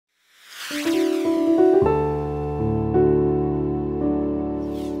Okay,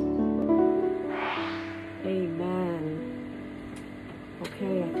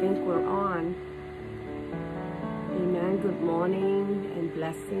 I think we're on. Amen. Good morning and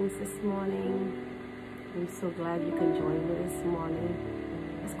blessings this morning. I'm so glad you can join me this morning.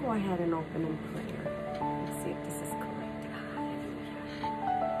 Let's go ahead and open in prayer. Let's see if this is correct. Hallelujah.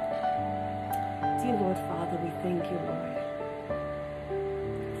 Dear Lord Father, we thank you, Lord.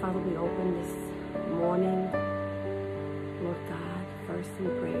 Father, we open this morning, Lord God, first in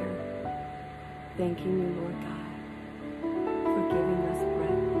prayer. Thanking you, Lord God, for giving us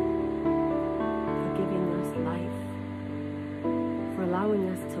breath, for giving us life, for allowing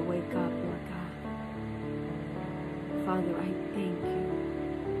us to wake up, Lord God. Father, I thank you.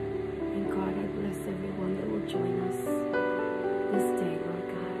 And God, I bless everyone that will join us this day, Lord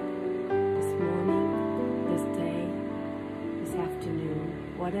God. This morning, this day, this afternoon,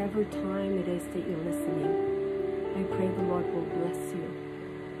 whatever time it is that you're listening, I pray the Lord will bless you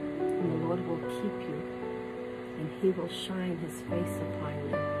and the Lord will keep you. And he will shine his face upon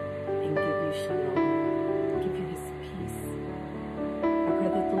you and give you shalom, give you his peace. I pray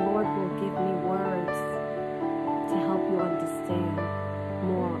that the Lord will give me words to help you understand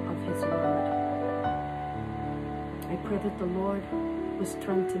more of his word. I pray that the Lord will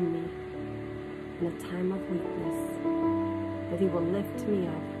strengthen me in a time of weakness, that he will lift me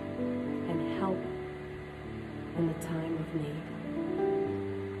up and help in the time of need.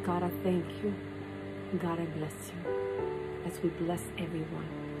 God, I thank you. God, I bless you as we bless everyone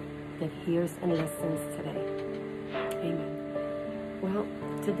that hears and listens today. Amen. Well,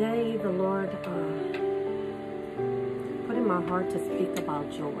 today the Lord put in my heart to speak about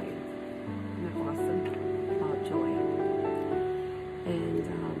joy. Isn't that awesome? About joy.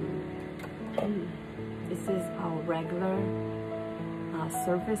 And this is our regular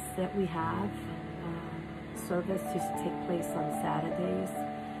service that we have. Service used to take place on Saturdays.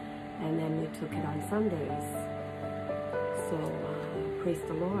 And then we took it on Sundays. So, praise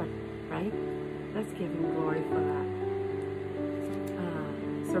the Lord, right? Let's give him glory for that.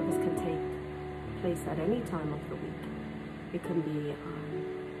 Service can take place at any time of the week. It can be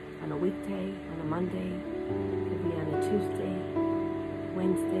on a weekday, on a Monday, it can be on a Tuesday,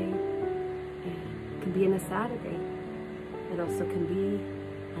 Wednesday, and it can be on a Saturday. It also can be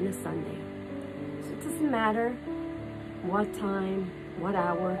on a Sunday. So it doesn't matter what time, what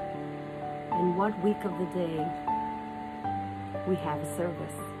hour, and what week of the day we have a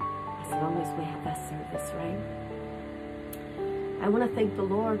service, as long as we have that service, right? I want to thank the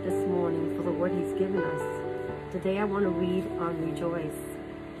Lord this morning for the word he's given us. Today I want to read on rejoice.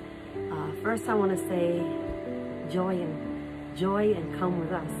 First I want to say joy and come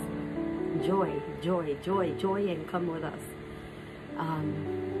with us. Joy and come with us.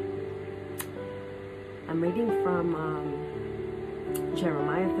 I'm reading from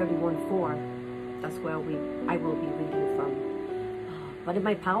Jeremiah 31:4. That's where I will be reading from. But in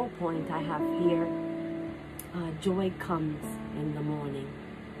my PowerPoint, I have here, joy comes in the morning.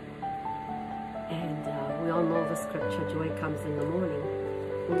 And we all know the scripture, joy comes in the morning.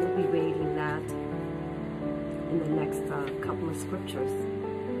 We will be reading that in the next couple of scriptures.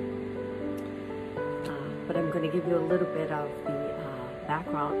 But I'm going to give you a little bit of the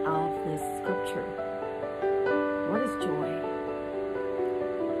background of this scripture. What is joy?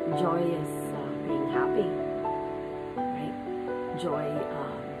 Joy is being happy, right? Joy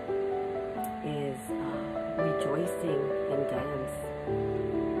is rejoicing and dance.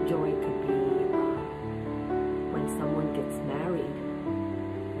 Joy could be when someone gets married.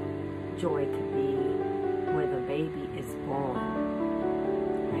 Joy could be where the baby is born,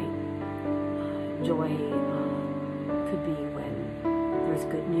 right? Joy could be when there's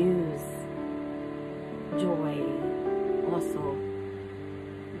good news. Joy also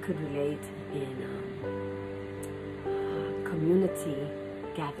could relate in community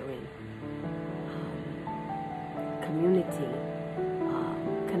gathering, community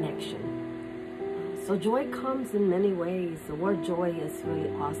connection. So joy comes in many ways. The word joy is really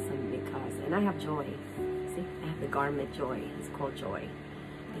awesome because, and I have joy. See, I have the garment joy. It's called joy.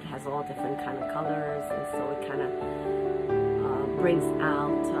 It has all different kind of colors, and so it kind of brings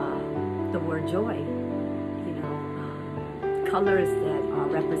out the word joy. You know, colors that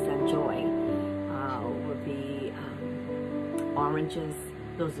represent joy would be oranges.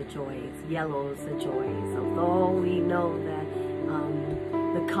 Those are joys. Yellows are joys. Although we know that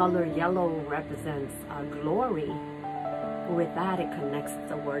the color yellow represents glory, with that it connects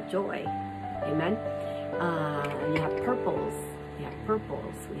the word joy. Amen. You have purples. We have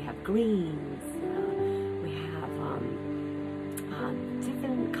purples. We have greens. We have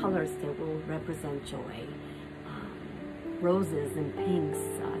different colors that will represent joy. Roses and pinks,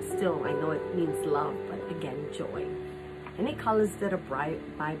 still I know it means love, but again, joy. Any colors that are bright,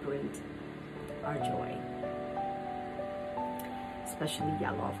 vibrant are joy. Especially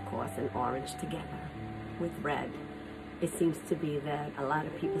yellow, of course, and orange together with red. It seems to be that a lot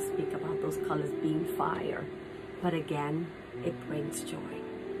of people speak about those colors being fire, but again, it brings joy.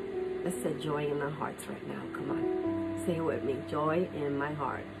 Let's say joy in our hearts right now. Come on, say it with me. Joy in my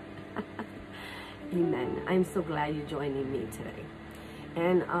heart. Amen. I'm so glad you're joining me today.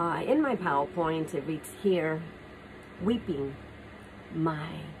 And in my PowerPoint, it reads here, weeping my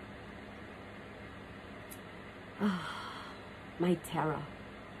terror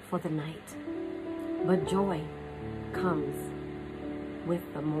for the night, but joy comes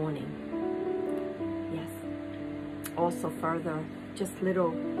with the morning. Yes. Also further, just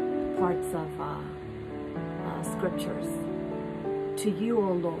little parts of scriptures. To you,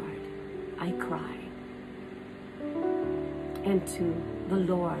 O Lord, I cry, and to the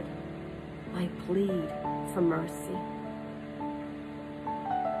Lord I plead for mercy.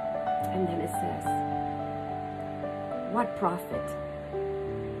 And then it says, what profit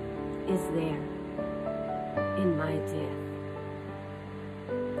is there in my death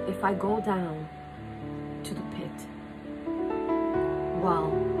if I go down to the pit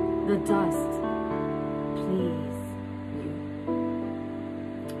while the dust please you?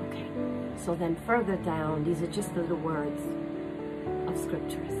 Okay, so then further down, these are just the little words of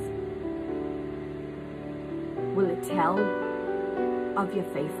scriptures. Will it tell of your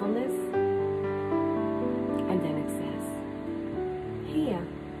faithfulness? And then it says, hear,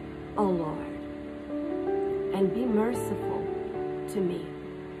 O Lord, and be merciful to me,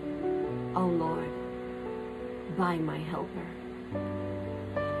 O Lord, by my helper.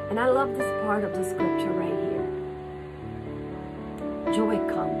 And I love this part of the scripture right here. Joy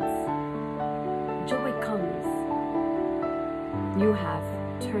comes. Joy comes. You have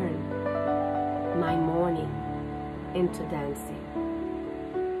turned my mourning into dancing.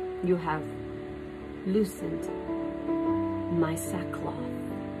 You have loosened my sackcloth.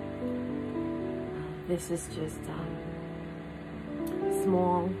 This is just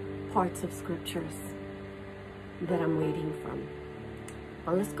small parts of scriptures that I'm reading from.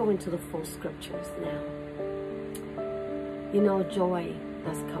 But let's go into the full scriptures now. You know, joy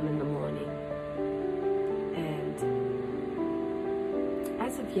does come in the morning. And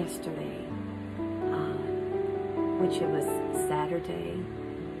as of yesterday, which it was Saturday,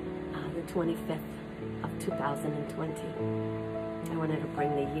 the 25th of 2020, I wanted to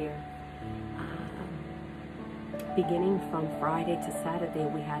bring the year. Beginning from Friday to Saturday,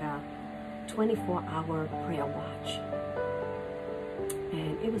 we had a 24-hour prayer watch.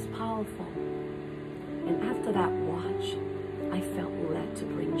 And it was powerful. And after that watch, I felt led to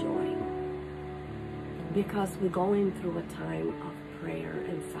bring joy. Because we're going through a time of prayer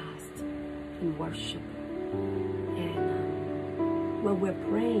and fast and worship. And when we're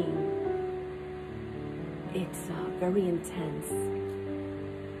praying, it's very intense.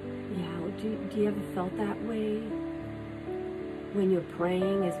 Yeah, do you ever felt that way? When you're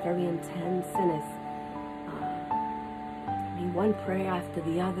praying, it's very intense, and it's one prayer after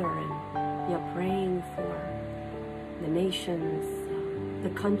the other, and you're praying for the nations, the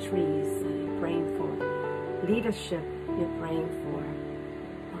countries, you're praying for leadership, you're praying for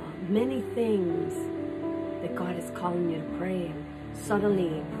many things that God is calling you to pray, and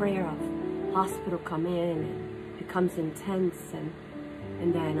suddenly a prayer of hospital come in and becomes intense,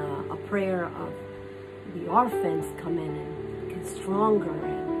 and then a prayer of the orphans come in and gets stronger,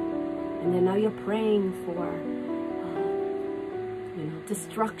 and then now you're praying for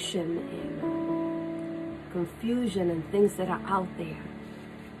destruction and confusion and things that are out there.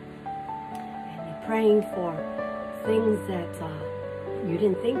 And you're praying for things that you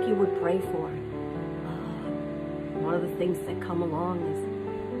didn't think you would pray for. One of the things that come along is,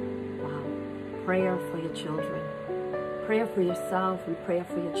 wow, prayer for your children. Prayer for yourself and prayer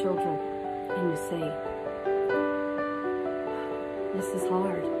for your children. And you say, this is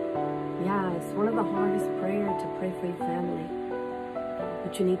hard. Yeah, it's one of the hardest prayers to pray for your family.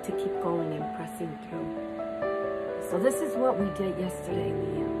 But you need to keep going and pressing through. So this is what we did yesterday.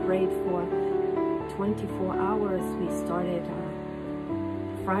 We prayed for 24 hours. We started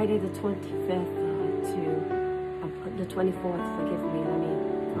Friday the 25th to the 24th. Forgive me, let me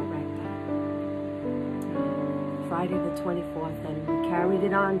correct that. Friday the 24th, and we carried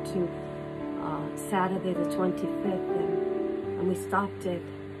it on to Saturday the 25th, and we stopped it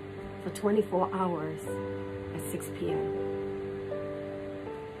for 24 hours at 6 p.m.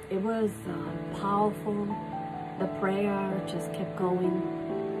 It was powerful. The prayer just kept going.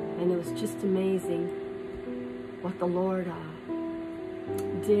 it's just amazing what the Lord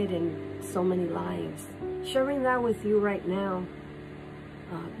did in so many lives. Sharing that with you right now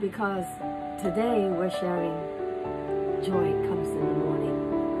because today we're sharing joy comes in the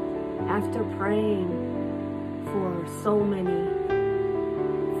morning. After praying for so many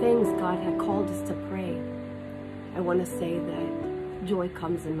things God had called us to pray, I want to say that joy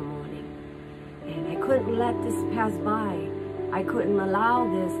comes in the morning. And I couldn't let this pass by. I couldn't allow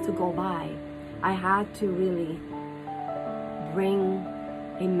this to go by. I had to really bring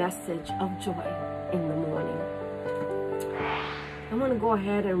a message of joy in the morning. I'm going to go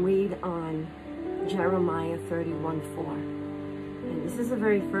ahead and read on Jeremiah 31:4. And this is the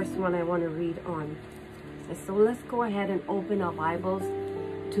very first one I want to read on. And so let's go ahead and open our Bibles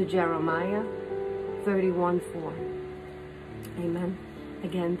to Jeremiah 31:4. Amen.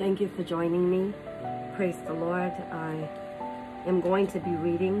 Again, thank you for joining me. Praise the Lord. I am going to be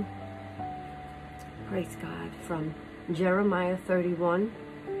reading, praise God, from Jeremiah 31,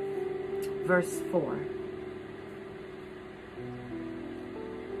 verse 4.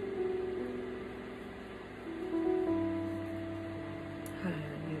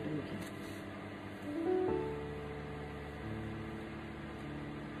 Hallelujah.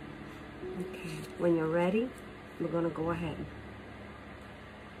 Okay, when you're ready, we're going to go ahead.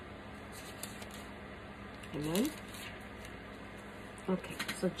 Amen. Okay,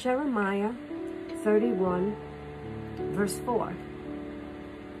 so Jeremiah 31, verse 4.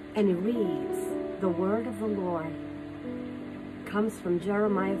 And it reads, the word of the Lord comes from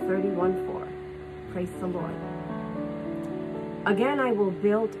Jeremiah 31:4. Praise the Lord. Again I will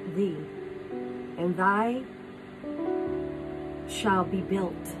build thee, and thy shall be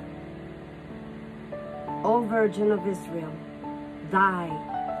built. O Virgin of Israel, thy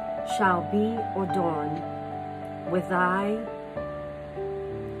shall be adorned with thy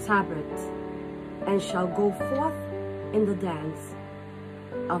tabret, and shall go forth in the dance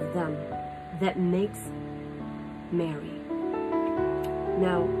of them that makes merry.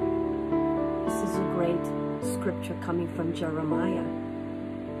 Now, this is a great scripture coming from Jeremiah,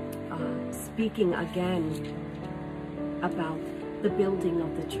 speaking again about the building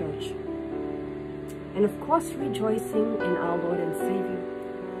of the church. And of course, rejoicing in our Lord and Savior.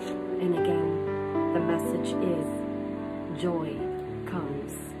 And again, the message is joy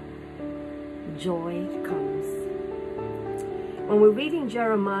comes. Joy comes. When we're reading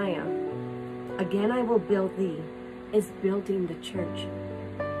Jeremiah, again I will build thee, is building the church,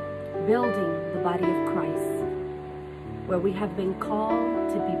 building the body of Christ, where we have been called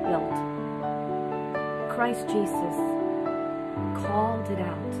to be built. Christ Jesus called it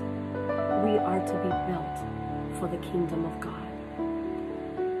out. We are to be built for the kingdom of God.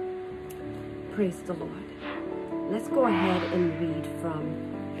 Praise the Lord. Let's go ahead and read from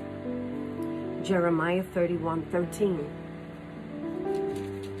Jeremiah 31:13.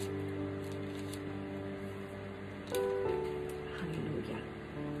 Hallelujah.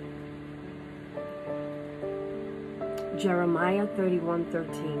 Jeremiah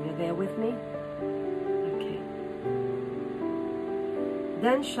 31:13. You there with me? Okay.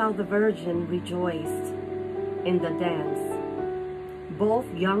 Then shall the virgin rejoice in the dance, both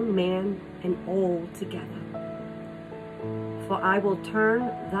young man and old together. For I will turn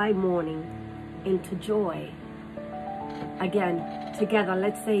thy mourning into joy. Again, together,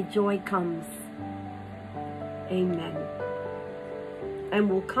 let's say joy comes. Amen. And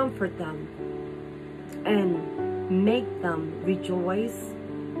will comfort them and make them rejoice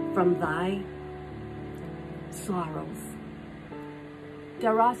from thy sorrows.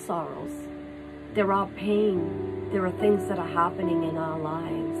 There are sorrows. There are pain. There are things that are happening in our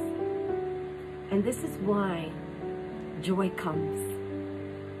lives. And this is why joy comes.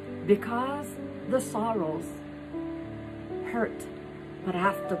 Because the sorrows hurt, but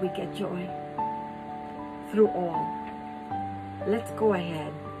after we get joy through all. Let's go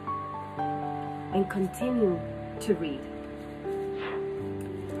ahead and continue to read.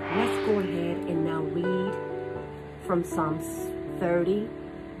 Let's go ahead and now read from Psalms 30,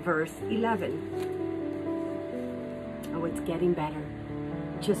 verse 11. Oh, it's getting better.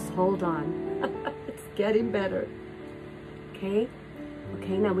 Just hold on. It's getting better. Okay?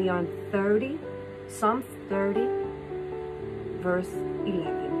 Okay, now we are on 30, Psalms 30, verse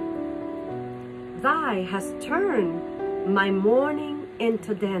 11. Thy hast turned my mourning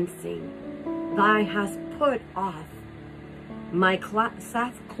into dancing. Thy hast put off my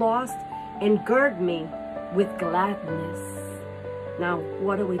sackcloth and gird me with gladness. Now,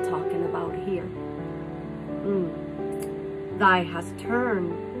 what are we talking about here? Thy hast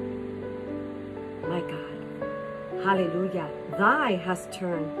turned, my God. Hallelujah. Thy hast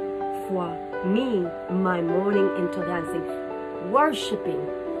turned for me my mourning into dancing, worshiping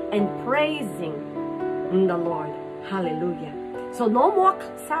and praising the Lord. Hallelujah. So no more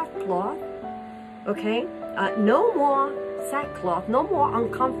sackcloth, okay? No more sackcloth, no more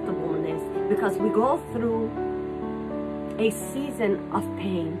uncomfortableness, because we go through a season of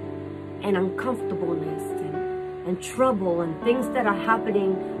pain and uncomfortableness and trouble and things that are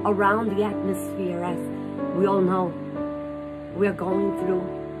happening around the atmosphere. As we all know, we're going through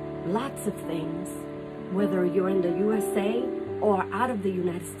lots of things, whether you're in the USA or out of the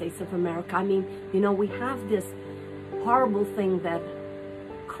United States of America. I mean, you know, we have this horrible thing that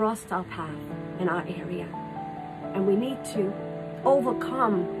crossed our path in our area, and we need to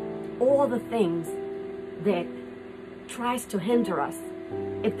overcome all the things that tries to hinder us.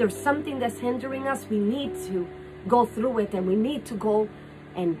 If there's something that's hindering us, we need to go through it, and we need to go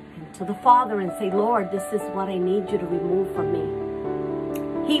and to the Father and say, Lord, this is what I need you to remove from me.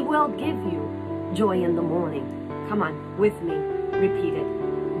 He will give you joy in the morning. Come on, with me, repeat it.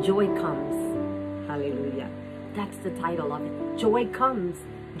 Joy comes. Hallelujah. That's the title of it. Joy comes.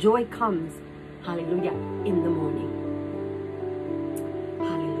 Joy comes. Hallelujah. In the morning.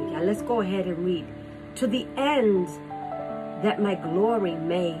 Hallelujah. Let's go ahead and read. To the end that my glory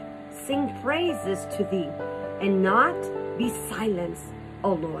may sing praises to thee, and not be silenced,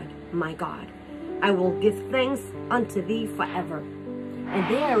 O Lord, my God. I will give thanks unto thee forever. And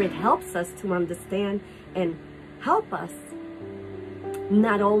there it helps us to understand and help us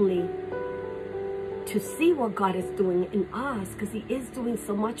not only to see what God is doing in us, because he is doing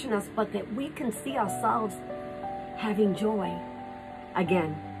so much in us, but that we can see ourselves having joy.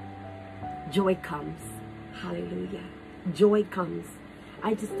 Again, joy comes. Hallelujah. Joy comes.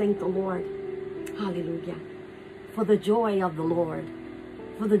 I just thank the Lord. Hallelujah. For the joy of the Lord.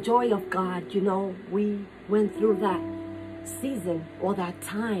 For the joy of God. You know, we went through that season or that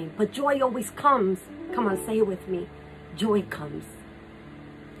time, but joy always comes. Come on, say it with me. Joy comes.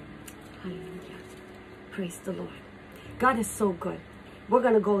 Hallelujah. Praise the Lord. God is so good. We're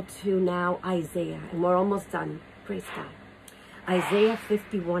going to go to now Isaiah, and we're almost done. Praise God. Isaiah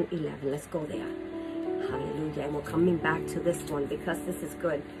 51:11. Let's go there. Hallelujah. And we're coming back to this one because this is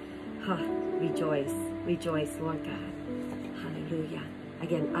good. Rejoice. Rejoice, Lord God. Hallelujah.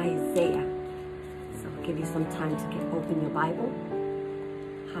 Again, Isaiah. So I'll give you some time to open your Bible.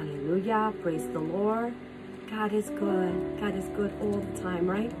 Hallelujah. Praise the Lord. God is good. God is good all the time,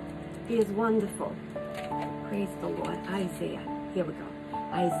 right? He is wonderful. Praise the Lord. Isaiah. Here we go.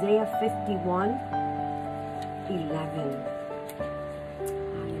 Isaiah 51:11.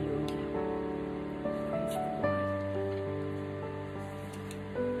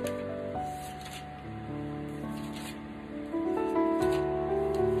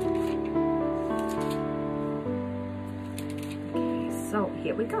 So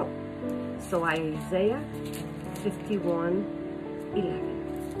here we go. So Isaiah 51:11.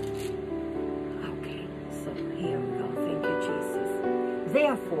 Okay, so here we go. Thank you, Jesus.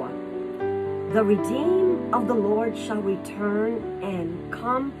 Therefore, the redeemed of the Lord shall return and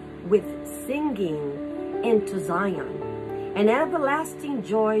come with singing into Zion, and everlasting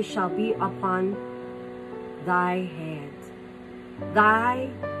joy shall be upon thy head. Thy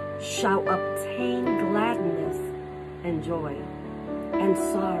shall obtain gladness and joy, and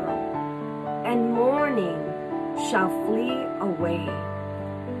sorrow and mourning shall flee away.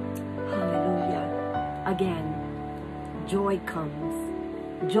 Hallelujah. Again, joy comes.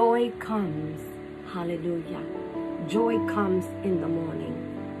 Joy comes. Hallelujah. Joy comes in the morning.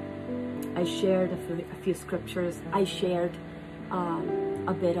 I shared a few scriptures. I shared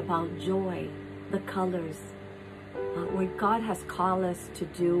a bit about joy, the colors, what God has called us to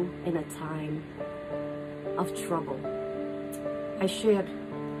do in a time of trouble. I shared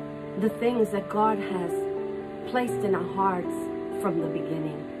the things that God has placed in our hearts from the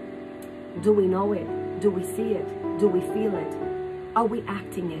beginning. Do we know it? Do we see it? Do we feel it? Are we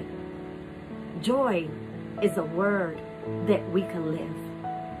acting it? Joy is a word that we can live.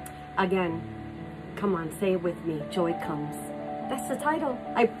 Again, come on, say it with me. Joy comes. That's the title.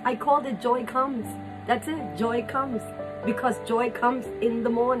 I called it Joy Comes. That's it. Joy comes. Because joy comes in the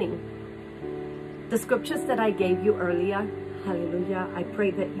morning. The scriptures that I gave you earlier, hallelujah, I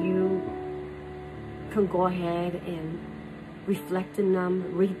pray that you can go ahead and reflect in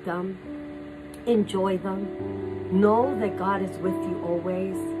them, read them, enjoy them. Know that God is with you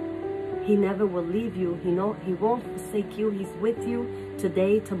always. He never will leave you. He won't forsake you. He's with you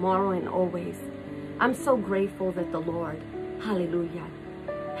today, tomorrow, and always. I'm so grateful that the Lord, hallelujah,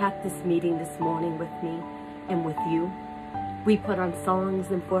 had this meeting this morning with me and with you. We put on songs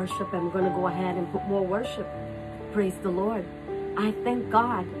and worship, and we're going to go ahead and put more worship. Praise the Lord. I thank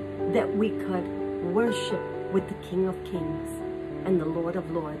God that we could worship with the King of Kings and the Lord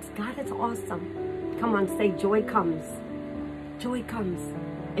of Lords. God is awesome. Come on, say joy comes. Joy comes.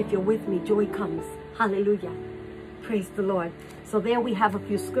 If you're with me, joy comes. Hallelujah. Praise the Lord. So there we have a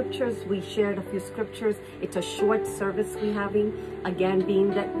few scriptures. We shared a few scriptures. It's a short service we're having. Again,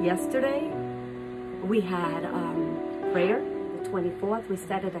 being that yesterday we had prayer, the 24th. We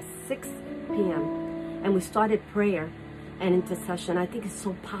started at 6 p.m. and we started prayer and intercession. I think it's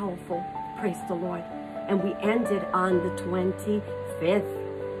so powerful. Praise the Lord. And we ended on the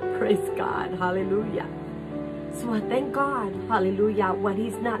 25th. Praise God. Hallelujah. So I thank God, hallelujah, what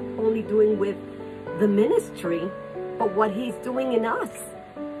he's not only doing with the ministry, but what he's doing in us.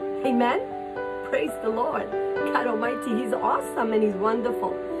 Amen. Praise the Lord. God Almighty, he's awesome and he's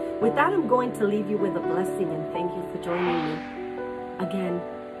wonderful. With that, I'm going to leave you with a blessing and thank you for joining me. Again,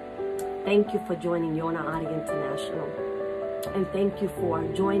 thank you for joining Yona Adi International. And thank you for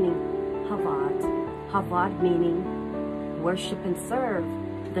joining Havad. Havad meaning worship and serve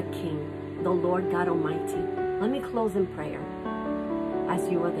the King, the Lord God Almighty. Let me close in prayer as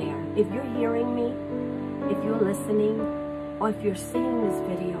you are there. If you're hearing me, if you're listening, or if you're seeing this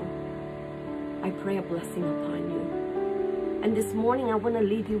video, I pray a blessing upon you. And this morning, I want to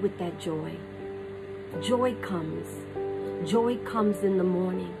leave you with that joy. Joy comes. Joy comes in the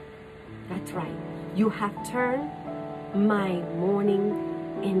morning. That's right. You have turned my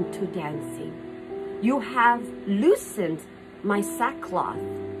mourning into dancing. You have loosened my sackcloth.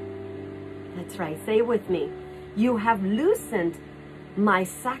 That's right. Say it with me. You have loosened my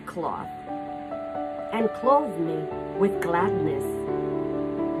sackcloth and clothed me with gladness,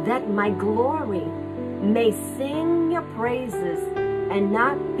 that my glory may sing your praises and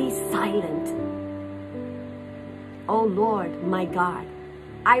not be silent. O Lord, my God,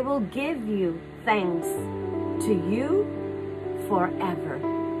 I will give you thanks to you forever.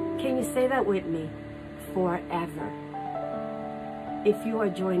 Can you say that with me? Forever. If you are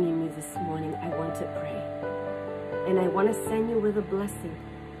joining me this morning, I want to pray. And I want to send you with a blessing.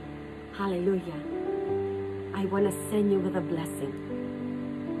 Hallelujah. I want to send you with a blessing.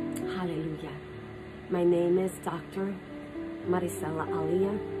 Hallelujah. My name is Dr. Maricela,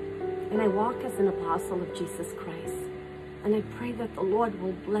 Alea, and I walk as an apostle of Jesus Christ. And I pray that the Lord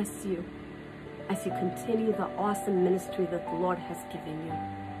will bless you as you continue the awesome ministry that the Lord has given you.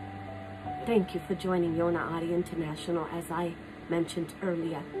 Thank you for joining Yona Adi International, as I mentioned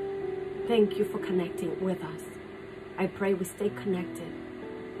earlier. Thank you for connecting with us. I pray we stay connected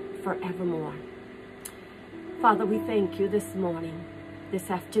forevermore. Father, we thank you this morning,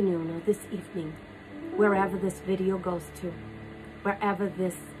 this afternoon, or this evening, wherever this video goes to, wherever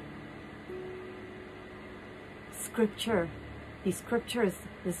this scripture, these scriptures,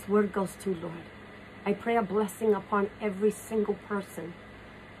 this word goes to, Lord. I pray a blessing upon every single person,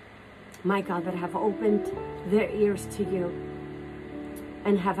 my God, that have opened their ears to you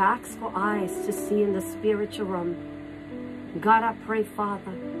and have asked for eyes to see in the spiritual realm. God, I pray,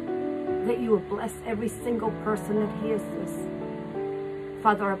 Father, that you will bless every single person that hears this.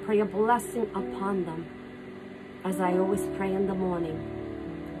 Father, I pray a blessing upon them, as I always pray in the morning,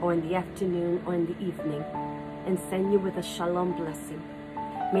 or in the afternoon, or in the evening, and send you with a shalom blessing.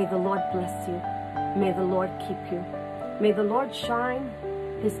 May the Lord bless you. May the Lord keep you. May the Lord shine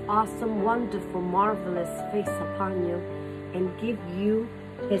his awesome, wonderful, marvelous face upon you and give you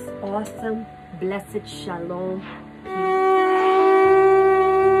his awesome, blessed shalom